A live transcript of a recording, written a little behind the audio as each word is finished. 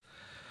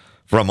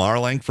From our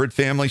Langford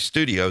Family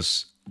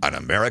Studios on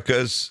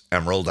America's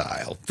Emerald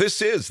Isle,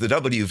 this is the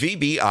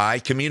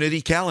WVBI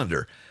Community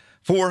Calendar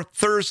for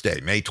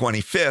Thursday, May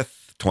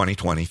 25th,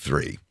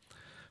 2023.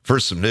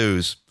 First, some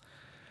news.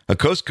 A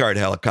Coast Guard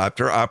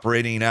helicopter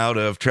operating out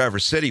of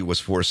Traverse City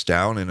was forced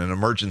down in an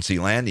emergency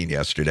landing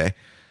yesterday.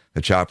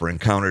 The chopper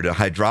encountered a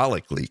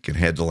hydraulic leak and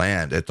had to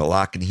land at the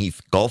Lock and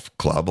Heath Golf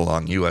Club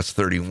along US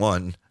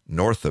 31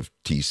 north of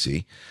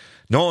TC.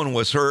 No one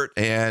was hurt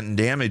and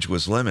damage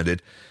was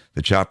limited.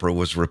 The chopper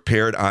was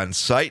repaired on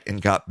site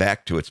and got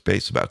back to its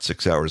base about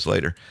 6 hours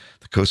later.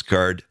 The Coast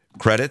Guard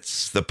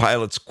credits the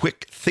pilot's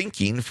quick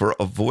thinking for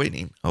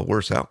avoiding a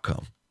worse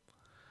outcome.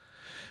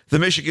 The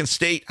Michigan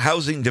State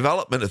Housing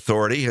Development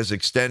Authority has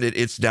extended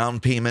its down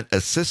payment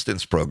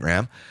assistance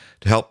program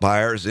to help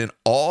buyers in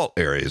all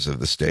areas of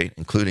the state,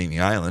 including the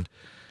island.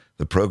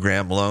 The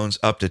program loans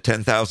up to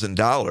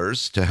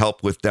 $10,000 to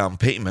help with down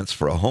payments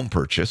for a home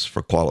purchase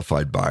for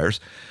qualified buyers.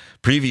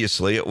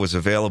 Previously, it was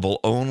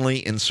available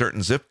only in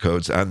certain zip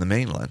codes on the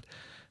mainland.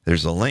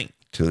 There's a link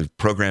to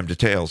program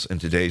details in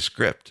today's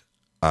script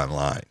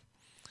online.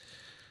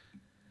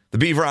 The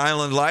Beaver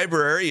Island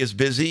Library is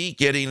busy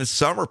getting its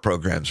summer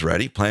programs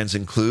ready. Plans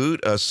include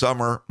a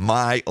summer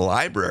My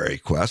Library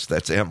Quest.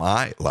 That's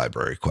MI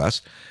Library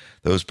Quest.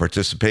 Those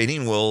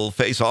participating will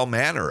face all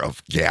manner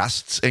of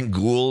ghasts and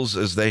ghouls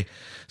as they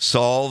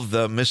solve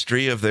the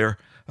mystery of their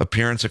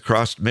appearance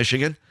across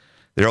Michigan.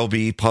 There will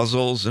be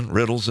puzzles and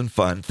riddles and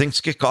fun.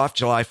 Things kick off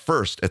July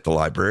 1st at the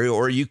library,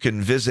 or you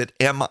can visit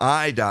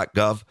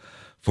mi.gov/MI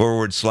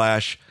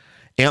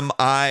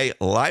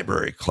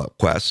Library Club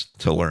Quest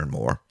to learn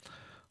more.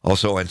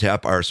 Also on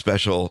tap are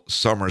special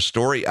summer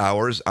story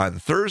hours on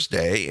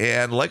Thursday,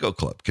 and Lego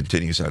Club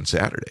continues on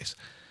Saturdays.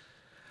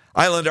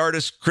 Island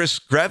artist Chris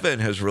Grevin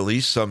has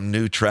released some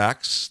new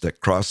tracks that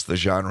cross the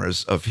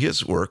genres of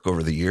his work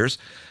over the years.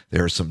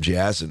 There are some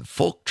jazz and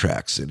folk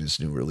tracks in his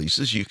new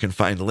releases. You can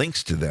find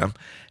links to them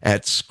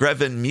at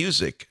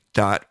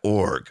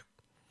screvenmusic.org.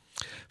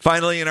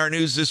 Finally, in our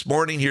news this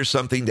morning, here's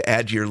something to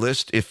add to your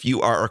list. If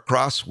you are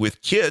across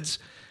with kids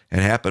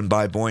and happen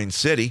by Boyne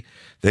City,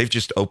 they've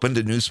just opened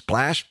a new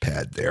splash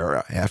pad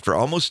there. After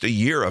almost a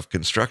year of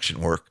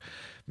construction work,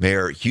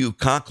 Mayor Hugh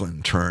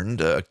Conklin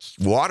turned a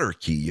water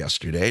key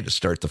yesterday to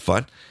start the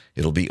fun.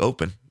 It'll be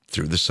open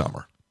through the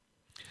summer.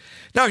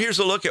 Now here's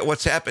a look at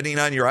what's happening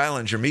on your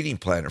island, your meeting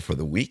planner for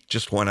the week.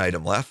 Just one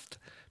item left.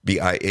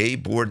 BIA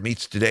board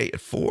meets today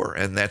at 4,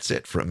 and that's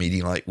it for a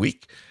meeting light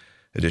week.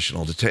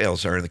 Additional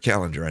details are in the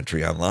calendar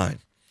entry online.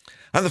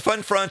 On the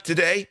fun front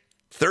today,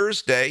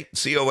 Thursday,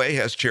 COA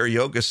has chair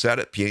yoga set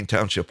at Peaine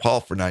Township Hall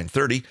for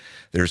 9:30.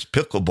 There's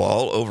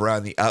pickleball over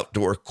on the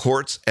outdoor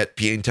courts at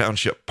Peaine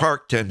Township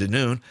Park, 10 to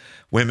noon.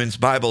 Women's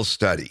Bible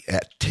study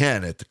at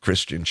 10 at the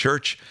Christian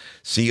Church.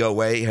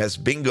 COA has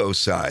bingo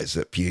size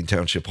at Peaine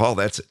Township Hall.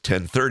 That's at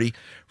 10:30.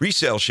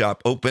 Resale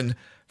shop open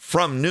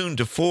from noon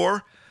to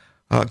 4.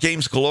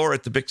 Games galore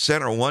at the Big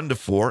Center, 1 to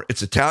 4.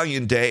 It's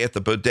Italian Day at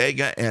the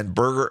Bodega and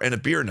burger and a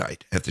beer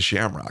night at the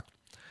Shamrock.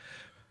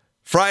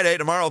 Friday,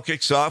 tomorrow,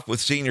 kicks off with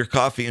senior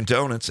coffee and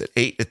donuts at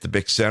 8 at the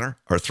Bick Center.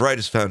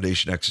 Arthritis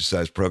Foundation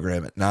exercise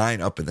program at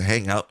 9 up in the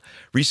Hangout.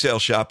 Resale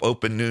shop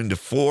open noon to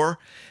 4.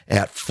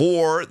 At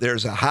 4,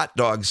 there's a hot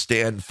dog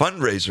stand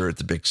fundraiser at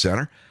the Bick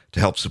Center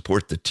to help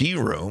support the tea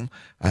room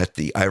at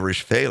the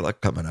Irish Fela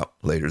coming up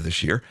later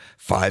this year.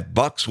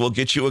 $5 will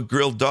get you a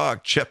grilled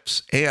dog,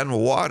 chips, and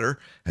water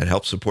and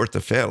help support the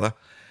Fela.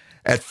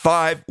 At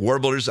 5,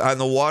 Warblers on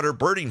the Water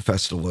Birding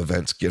Festival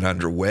events get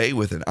underway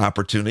with an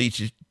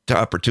opportunity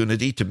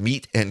to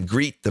meet and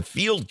greet the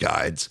field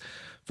guides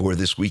for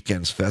this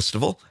weekend's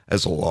festival,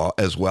 as well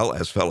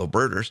as fellow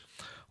birders.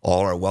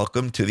 All are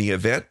welcome to the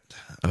event.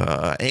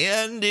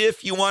 And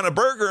if you want a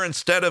burger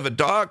instead of a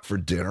dog for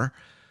dinner,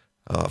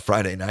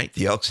 Friday night,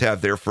 the Elks have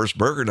their first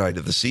burger night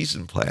of the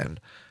season planned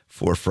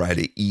for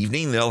Friday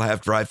evening. They'll have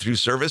drive-through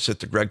service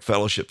at the Gregg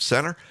Fellowship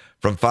Center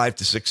from 5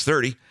 to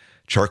 6:30.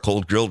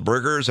 Charcoal grilled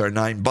burgers are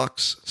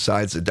 $9,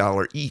 sides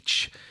 $1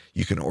 each.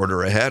 You can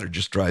order ahead or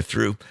just drive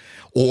through.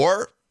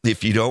 Or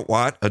if you don't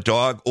want a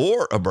dog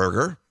or a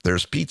burger,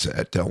 there's pizza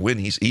at Del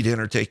Winnie's. Eat in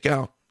or take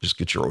out. Just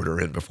get your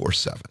order in before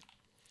 7.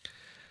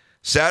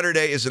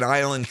 Saturday is an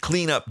island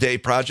cleanup day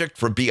project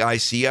for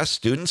BICS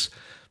students.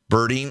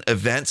 Birding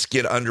events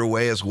get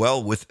underway as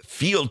well with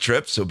field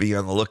trips, so be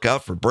on the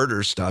lookout for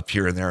birders stopped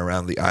here and there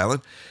around the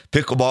island.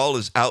 Pickleball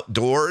is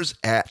outdoors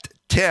at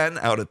 10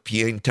 out at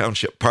Peaine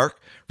Township Park.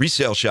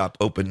 Resale shop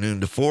open noon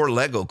to 4.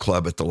 Lego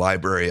Club at the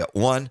library at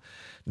 1.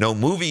 No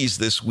movies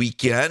this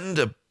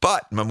weekend,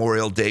 but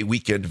Memorial Day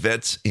weekend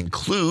events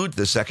include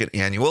the second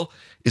annual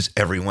Is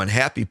Everyone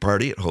Happy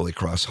Party at Holy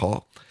Cross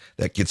Hall.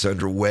 That gets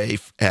underway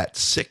at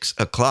 6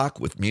 o'clock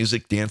with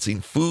music,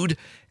 dancing, food,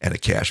 and a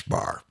cash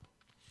bar.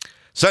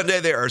 Sunday,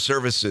 there are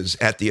services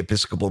at the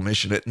Episcopal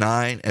Mission at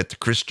 9, at the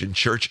Christian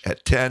Church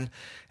at 10,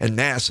 and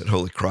Mass at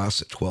Holy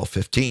Cross at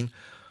 12:15.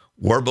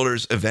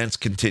 Warblers events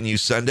continue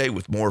Sunday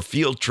with more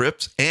field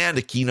trips and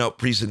a keynote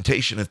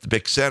presentation at the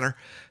Bick Center.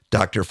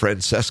 Dr.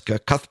 Francesca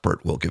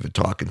Cuthbert will give a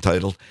talk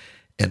entitled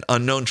An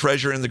unknown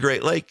treasure in the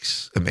Great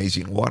Lakes,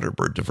 amazing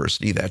waterbird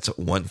diversity. That's at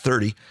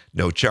 1:30,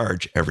 no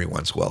charge.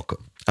 Everyone's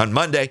welcome. On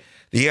Monday,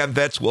 the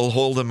AmVets will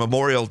hold a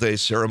Memorial Day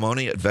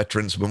ceremony at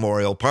Veterans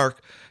Memorial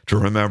Park to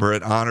remember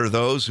and honor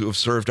those who have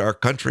served our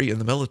country in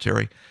the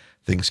military.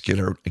 Things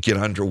get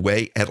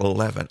underway at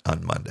 11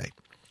 on Monday.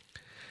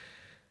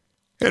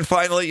 And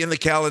finally, in the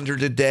calendar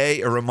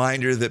today, a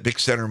reminder that Big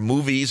Center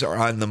movies are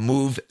on the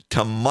move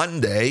to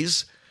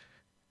Mondays.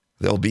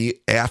 There'll be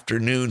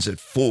afternoons at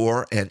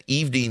 4 and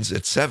evenings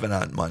at 7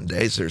 on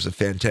Mondays. There's a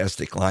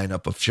fantastic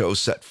lineup of shows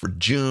set for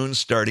June,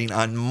 starting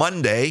on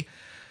Monday,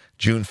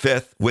 June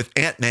 5th, with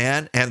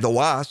Ant-Man and the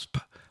Wasp,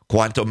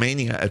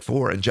 Quantumania at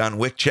 4, and John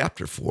Wick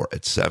Chapter 4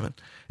 at 7.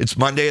 It's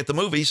Monday at the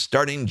movies,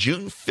 starting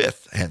June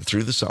 5th and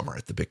through the summer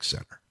at the Big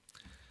Center.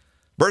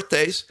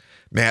 Birthdays.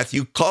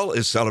 Matthew Cull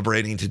is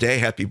celebrating today.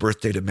 Happy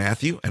birthday to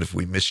Matthew. And if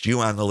we missed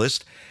you on the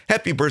list,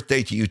 happy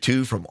birthday to you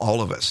too from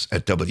all of us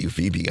at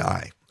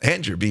WVBI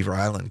and your Beaver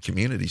Island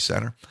Community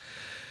Center.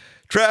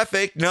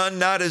 Traffic, none,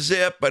 not a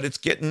zip, but it's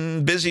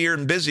getting busier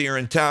and busier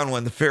in town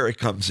when the ferry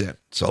comes in.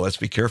 So let's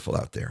be careful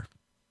out there.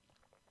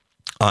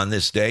 On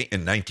this day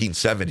in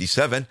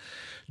 1977,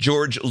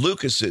 George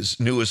Lucas's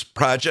newest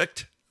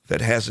project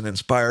that hasn't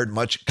inspired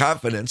much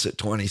confidence at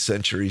 20th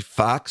Century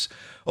Fox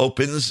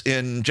opens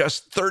in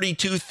just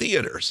 32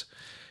 theaters.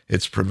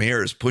 Its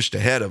premiere is pushed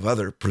ahead of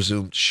other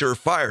presumed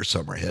surefire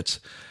summer hits,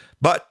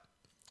 but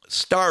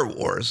Star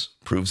Wars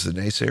proves the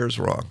naysayers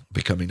wrong,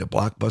 becoming a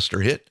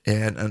blockbuster hit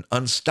and an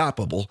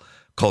unstoppable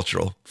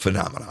cultural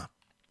phenomenon.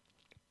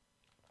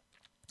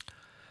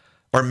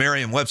 Our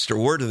Merriam-Webster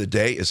word of the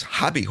day is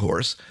hobby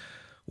horse,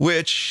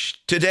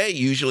 which today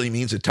usually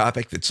means a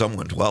topic that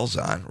someone dwells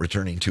on,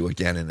 returning to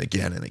again and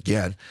again and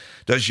again.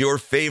 Does your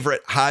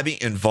favorite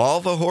hobby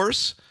involve a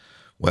horse?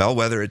 Well,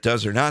 whether it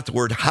does or not, the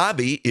word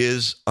hobby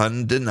is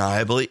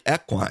undeniably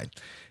equine.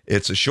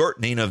 It's a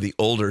shortening of the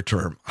older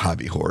term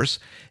hobby horse,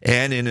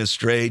 and in a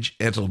strange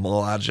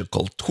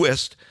etymological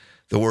twist,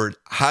 the word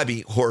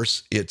hobby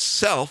horse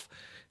itself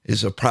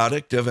is a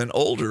product of an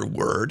older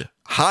word,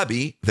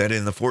 hobby, that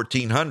in the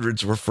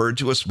 1400s referred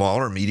to a small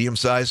or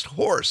medium-sized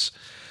horse.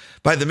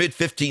 By the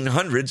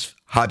mid-1500s,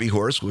 hobby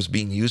horse was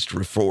being used to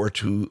refer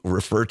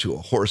to a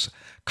horse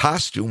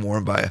costume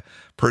worn by a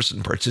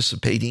person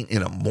participating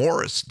in a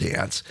Morris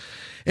dance,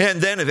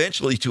 and then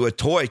eventually to a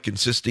toy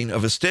consisting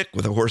of a stick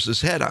with a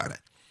horse's head on it.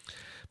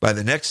 By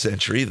the next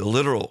century, the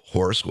literal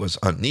horse was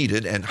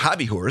unneeded, and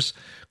hobby horse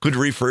could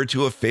refer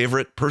to a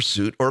favorite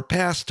pursuit or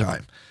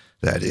pastime,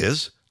 that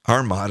is,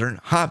 our modern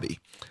hobby.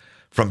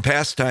 From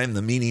pastime,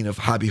 the meaning of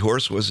hobby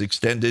horse was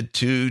extended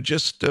to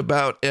just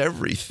about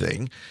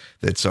everything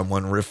that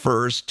someone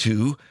refers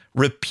to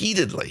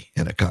repeatedly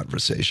in a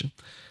conversation.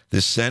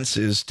 This sense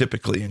is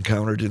typically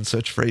encountered in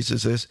such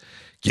phrases as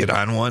get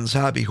on one's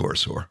hobby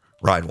horse or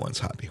ride one's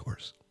hobby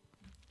horse.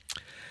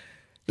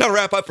 Now,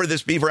 wrap up for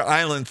this Beaver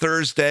Island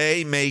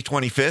Thursday, May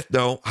 25th.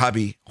 No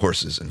hobby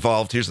horses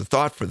involved. Here's a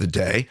thought for the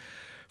day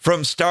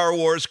from Star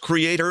Wars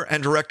creator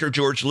and director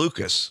George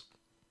Lucas.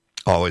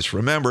 Always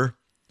remember,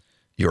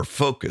 your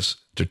focus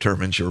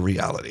determines your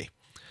reality.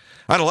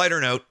 On a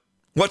lighter note,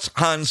 what's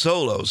Han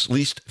Solo's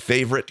least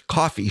favorite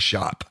coffee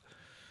shop?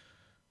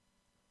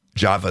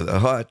 Jabba the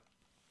Hutt.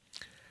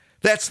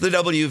 That's the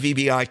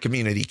WVBI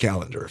community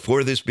calendar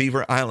for this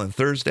Beaver Island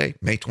Thursday,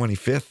 May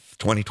 25th,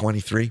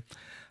 2023.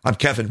 I'm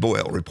Kevin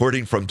Boyle,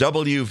 reporting from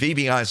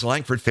WVBI's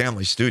Langford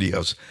Family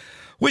Studios,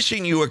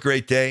 wishing you a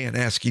great day and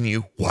asking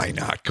you, why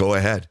not go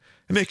ahead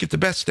and make it the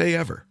best day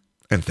ever?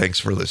 And thanks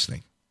for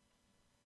listening.